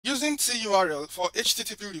using cURL for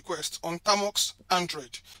HTTP requests on Termux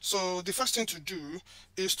Android. So the first thing to do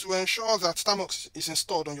is to ensure that Termux is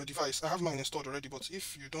installed on your device. I have mine installed already, but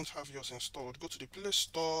if you don't have yours installed, go to the Play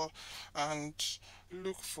Store and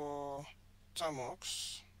look for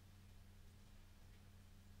Termux.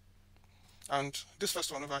 And this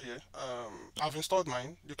first one over here, I've installed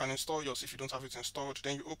mine. You can install yours if you don't have it installed.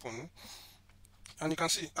 Then you open, and you can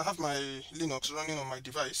see I have my Linux running on my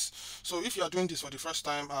device. So if you are doing this for the first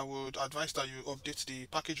time, I would advise that you update the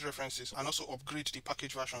package references and also upgrade the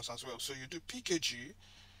package versions as well. So you do pkg,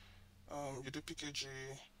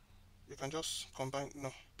 you can just combine,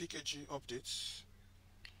 no, pkg updates,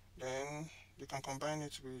 then you can combine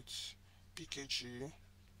it with pkg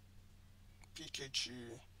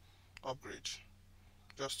upgrade.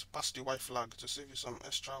 Just pass the white flag to save you some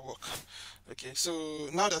extra work. Okay, so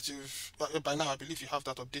now that you've, by now I believe you have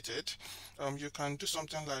that updated, you can do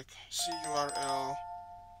something like cURL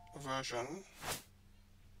version.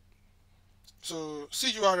 So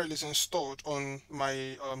cURL is installed on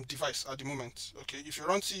my device at the moment. Okay, if you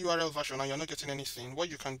run cURL version and you're not getting anything, what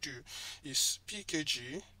you can do is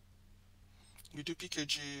pkg, you do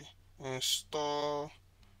pkg install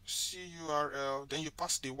cURL, then you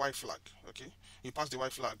pass the Y flag. Okay, you pass the Y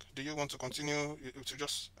flag. Do you want to continue? To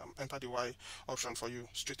just enter the Y option for you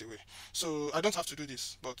straight away. So I don't have to do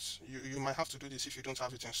this, but you might have to do this if you don't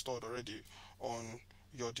have it installed already on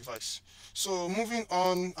your device. So moving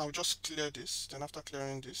on, I'll just clear this. Then after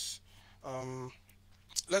clearing this,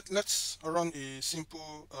 let's run a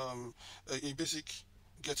simple a basic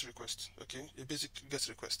get request. Okay, a basic get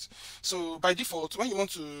request. So by default, when you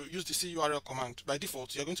want to use the cURL command, by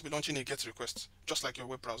default you're going to be launching a get request, just like your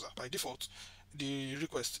web browser. By default, the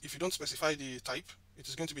request, if you don't specify the type, it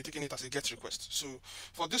is going to be taking it as a get request. So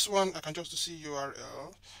for this one, I can just do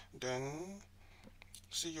cURL, then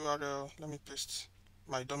cURL, let me paste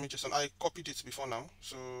my DummyJSON. I copied it before now,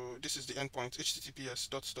 so this is the endpoint,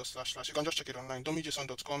 https:// you can just check it online,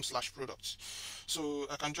 dummyjson.com/products. So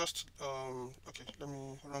I can just okay, let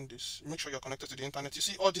me run this. Make sure you're connected to the internet. You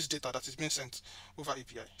see all this data that is being sent over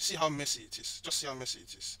API. See how messy it is. Just see how messy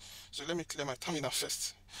it is. So let me clear my terminal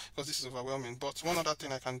first, because this is overwhelming. But one other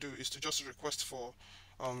thing I can do is to just request for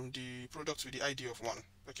the product with the ID of 1.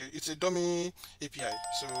 Okay, it's a dummy API,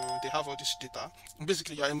 so they have all this data.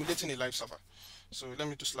 Basically, you're emulating a live server. So let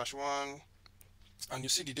me do /1, and you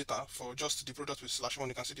see the data for just the product with /1.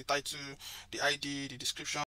 You can see the title, the ID, the description,